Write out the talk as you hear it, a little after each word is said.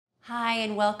Hi,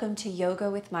 and welcome to Yoga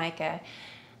with Mikah.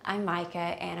 I'm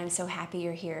Mikah, and I'm so happy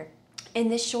you're here. In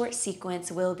this short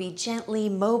sequence, we'll be gently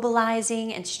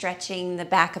mobilizing and stretching the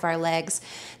back of our legs,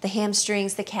 the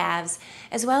hamstrings, the calves,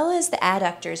 as well as the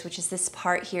adductors, which is this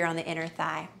part here on the inner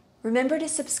thigh. Remember to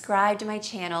subscribe to my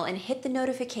channel and hit the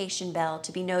notification bell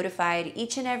to be notified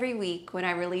each and every week when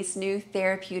I release new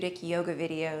therapeutic yoga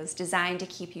videos designed to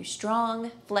keep you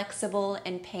strong, flexible,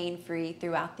 and pain-free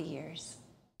throughout the years.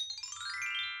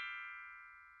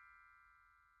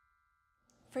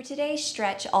 For today's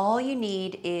stretch, all you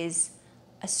need is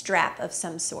a strap of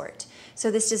some sort.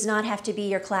 So this does not have to be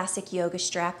your classic yoga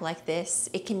strap like this.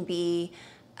 It can be,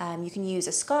 you can use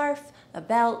a scarf, a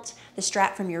belt, the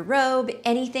strap from your robe,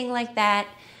 anything like that,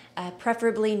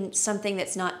 preferably something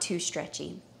that's not too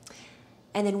stretchy.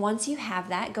 And then once you have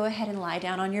that, go ahead and lie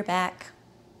down on your back.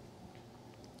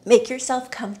 Make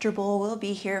yourself comfortable. We'll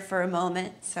be here for a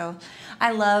moment. So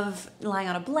I love lying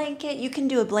on a blanket. You can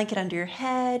do a blanket under your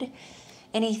head.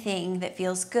 Anything that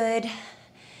feels good.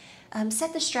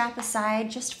 Set the strap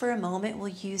aside just for a moment. We'll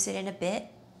use it in a bit.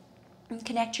 And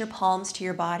connect your palms to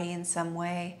your body in some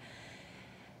way.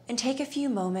 And take a few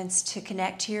moments to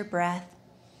connect to your breath.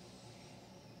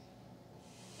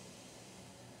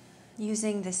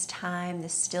 Using this time,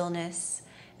 this stillness,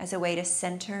 as a way to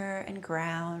center and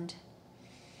ground.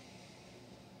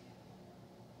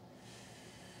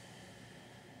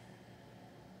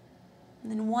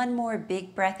 And then one more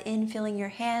big breath in, feeling your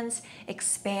hands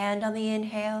expand on the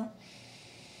inhale.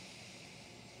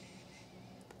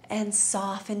 And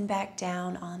soften back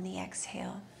down on the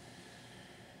exhale.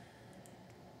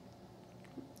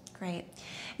 Great.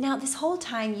 Now this whole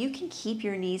time you can keep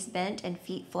your knees bent and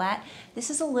feet flat. This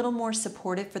is a little more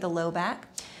supportive for the low back.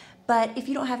 But if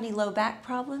you don't have any low back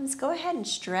problems, go ahead and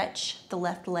stretch the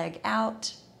left leg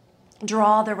out.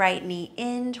 Draw the right knee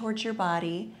in towards your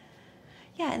body.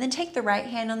 Yeah, and then take the right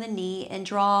hand on the knee and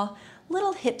draw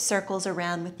little hip circles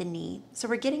around with the knee. So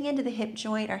we're getting into the hip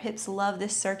joint. Our hips love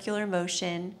this circular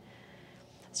motion.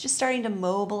 It's just starting to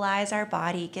mobilize our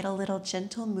body, get a little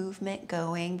gentle movement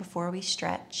going before we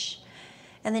stretch.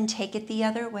 And then take it the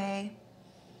other way.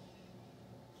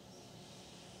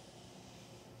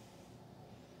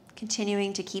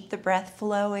 Continuing to keep the breath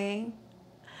flowing.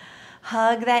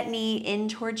 Hug that knee in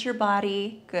towards your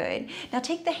body. Good. Now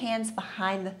take the hands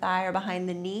behind the thigh or behind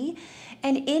the knee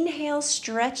and inhale,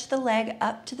 stretch the leg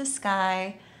up to the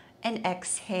sky, and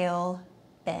exhale,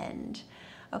 bend.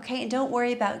 Okay, and don't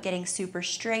worry about getting super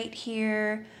straight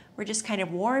here. We're just kind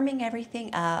of warming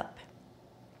everything up.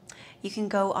 You can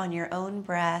go on your own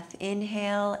breath.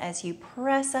 Inhale as you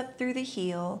press up through the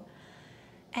heel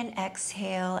and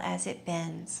exhale as it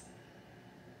bends.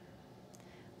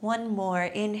 One more,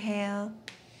 inhale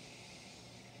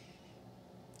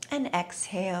and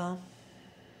exhale.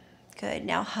 Good,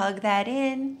 now hug that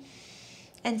in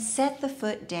and set the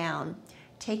foot down.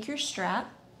 Take your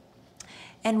strap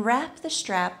and wrap the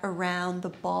strap around the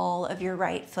ball of your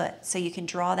right foot. So you can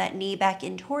draw that knee back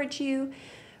in towards you,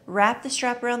 wrap the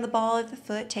strap around the ball of the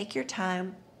foot, take your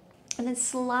time, and then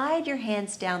slide your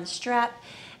hands down the strap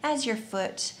as your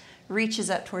foot reaches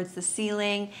up towards the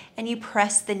ceiling and you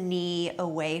press the knee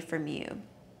away from you.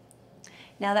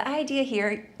 Now the idea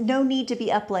here, no need to be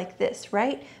up like this,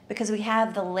 right? Because we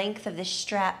have the length of the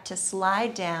strap to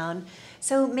slide down.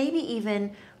 So maybe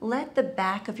even let the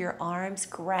back of your arms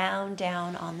ground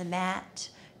down on the mat.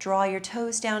 Draw your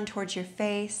toes down towards your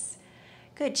face.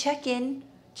 Good, check in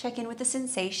with the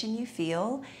sensation you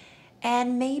feel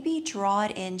and maybe draw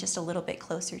it in just a little bit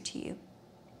closer to you.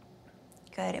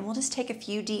 Good, and we'll just take a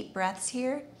few deep breaths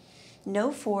here.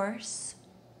 No force.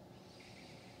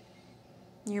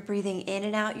 You're breathing in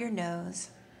and out your nose.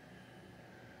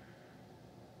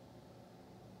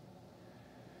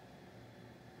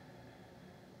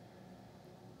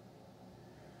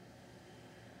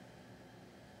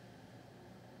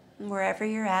 And wherever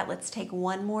you're at, let's take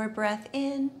one more breath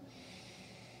in.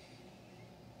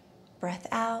 Breath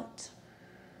out.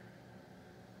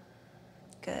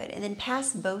 Good, and then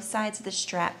pass both sides of the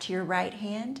strap to your right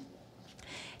hand.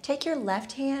 Take your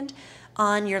left hand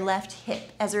on your left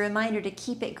hip as a reminder to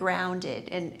keep it grounded,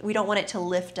 and we don't want it to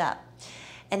lift up.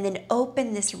 And then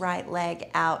open this right leg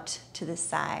out to the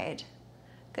side.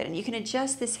 Good, and you can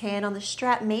adjust this hand on the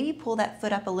strap, maybe pull that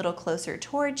foot up a little closer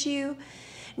towards you.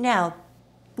 Now,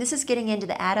 this is getting into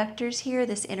the adductors here,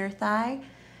 this inner thigh.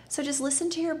 So just listen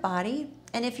to your body,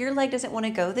 and if your leg doesn't want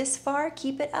to go this far,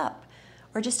 keep it up.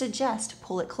 Or just adjust,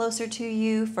 pull it closer to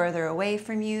you, further away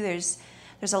from you. There's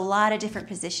a lot of different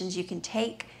positions you can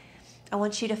take. I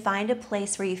want you to find a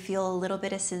place where you feel a little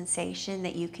bit of sensation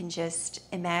that you can just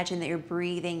imagine that you're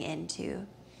breathing into.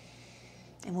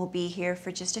 And we'll be here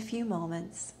for just a few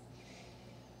moments.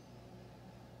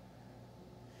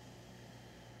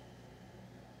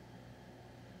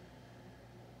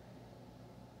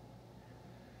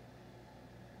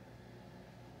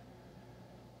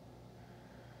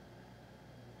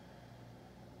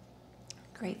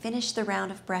 Great. Finish the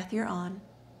round of breath you're on.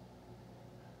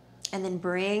 And then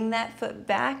bring that foot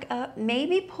back up.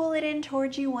 Maybe pull it in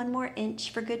towards you 1 more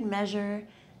inch for good measure.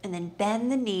 And then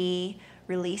bend the knee,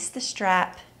 release the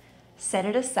strap, set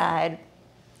it aside,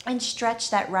 and stretch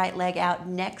that right leg out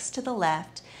next to the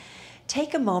left.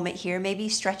 Take a moment here, maybe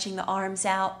stretching the arms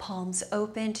out, palms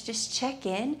open, to just check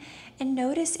in and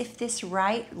notice if this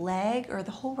right leg or the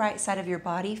whole right side of your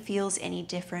body feels any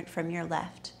different from your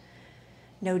left.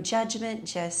 No judgment,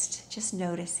 just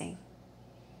noticing.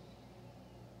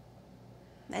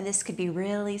 And this could be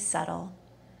really subtle.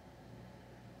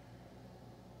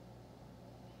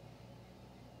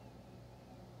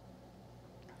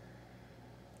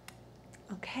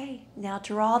 Okay, now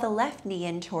draw the left knee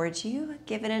in towards you.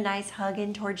 Give it a nice hug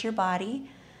in towards your body.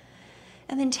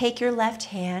 And then take your left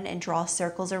hand and draw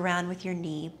circles around with your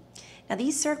knee. Now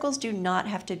these circles do not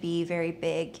have to be very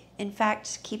big. In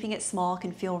fact, keeping it small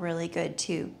can feel really good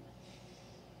too.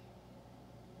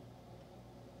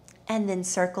 And then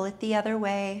circle it the other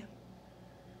way.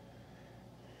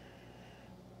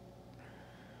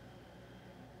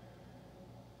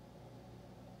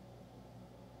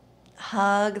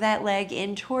 Hug that leg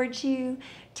in towards you.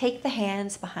 Take the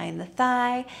hands behind the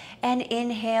thigh and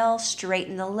inhale,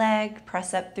 straighten the leg,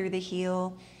 press up through the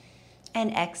heel,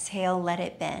 and exhale, let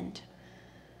it bend.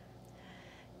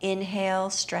 Inhale,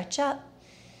 stretch up,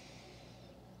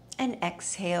 and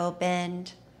exhale,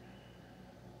 bend.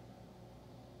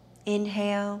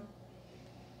 Inhale,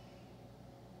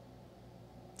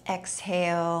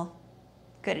 exhale.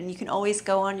 Good, and you can always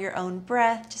go on your own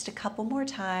breath, just a couple more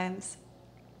times.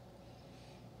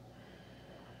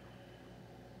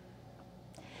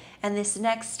 And this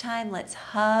next time, let's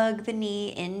hug the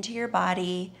knee into your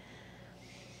body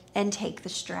and take the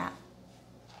strap.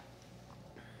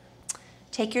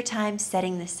 Take your time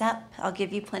setting this up. I'll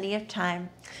give you plenty of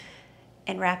time.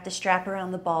 And wrap the strap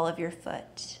around the ball of your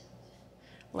foot.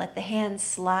 Let the hands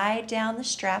slide down the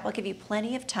strap. I'll give you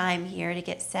plenty of time here to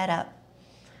get set up.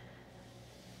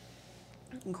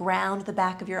 Ground the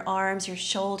back of your arms, your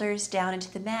shoulders down into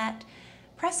the mat.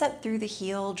 Press up through the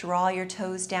heel, draw your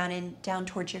toes down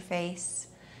towards your face.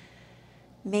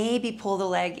 Maybe pull the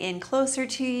leg in closer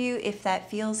to you if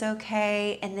that feels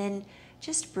okay. And then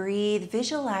just breathe.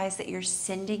 Visualize that you're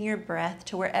sending your breath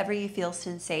to wherever you feel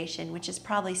sensation, which is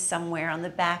probably somewhere on the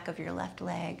back of your left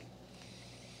leg.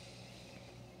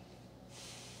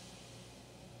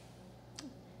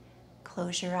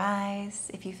 Close your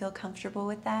eyes if you feel comfortable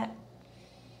with that.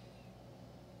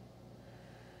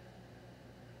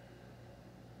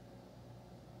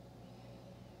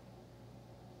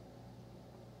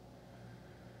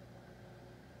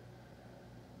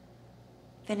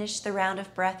 Finish the round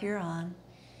of breath you're on.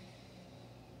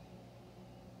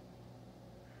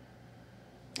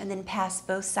 And then pass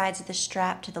both sides of the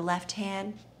strap to the left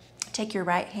hand. Take your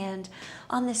right hand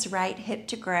on this right hip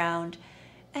to ground,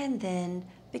 and then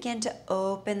begin to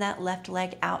open that left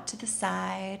leg out to the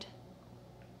side.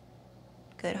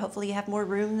 Good. Hopefully you have more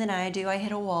room than I do. I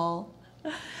hit a wall.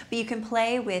 But you can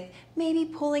play with maybe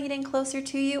pulling it in closer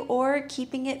to you or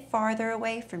keeping it farther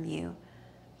away from you.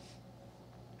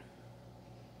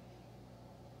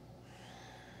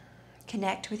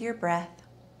 Connect with your breath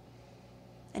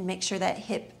and make sure that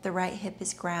the right hip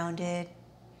is grounded.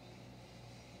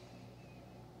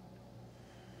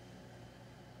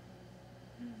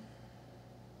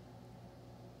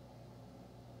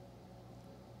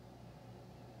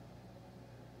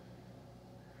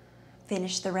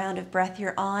 Finish the round of breath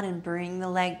you're on and bring the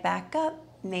leg back up.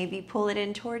 Maybe pull it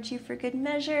in towards you for good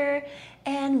measure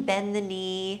and bend the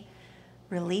knee.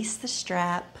 Release the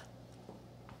strap.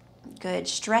 Good.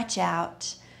 Stretch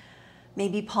out.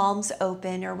 Maybe palms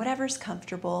open or whatever's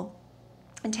comfortable.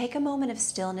 And take a moment of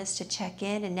stillness to check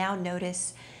in, and now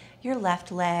notice your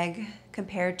left leg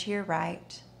compared to your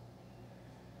right.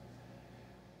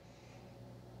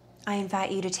 I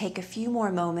invite you to take a few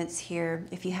more moments here,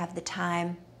 if you have the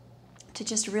time, to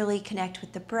just really connect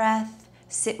with the breath,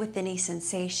 sit with any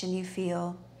sensation you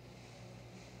feel.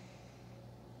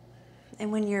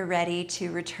 And when you're ready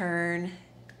to return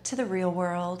to the real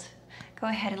world, go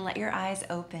ahead and let your eyes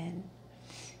open.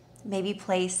 Maybe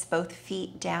place both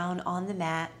feet down on the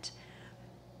mat.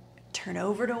 Turn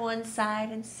over to one side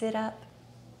and sit up.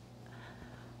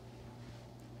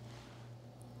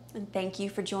 And thank you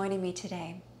for joining me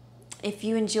today. If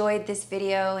you enjoyed this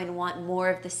video and want more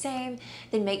of the same,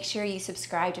 then make sure you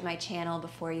subscribe to my channel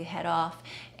before you head off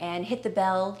and hit the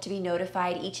bell to be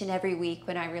notified each and every week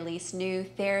when I release new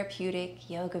therapeutic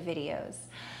yoga videos.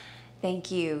 Thank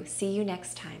you. See you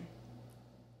next time.